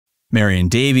Marion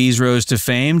Davies rose to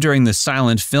fame during the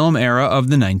silent film era of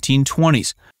the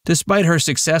 1920s. Despite her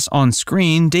success on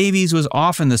screen, Davies was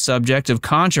often the subject of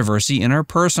controversy in her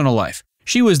personal life.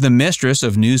 She was the mistress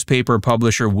of newspaper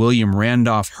publisher William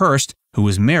Randolph Hearst, who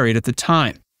was married at the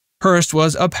time. Hearst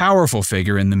was a powerful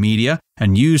figure in the media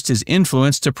and used his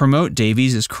influence to promote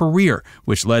Davies' career,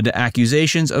 which led to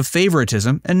accusations of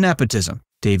favoritism and nepotism.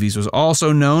 Davies was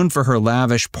also known for her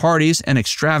lavish parties and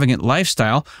extravagant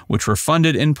lifestyle, which were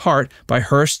funded in part by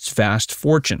Hearst's vast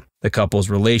fortune. The couple's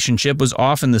relationship was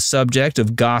often the subject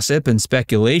of gossip and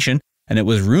speculation, and it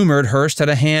was rumored Hearst had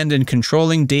a hand in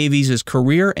controlling Davies'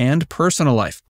 career and personal life.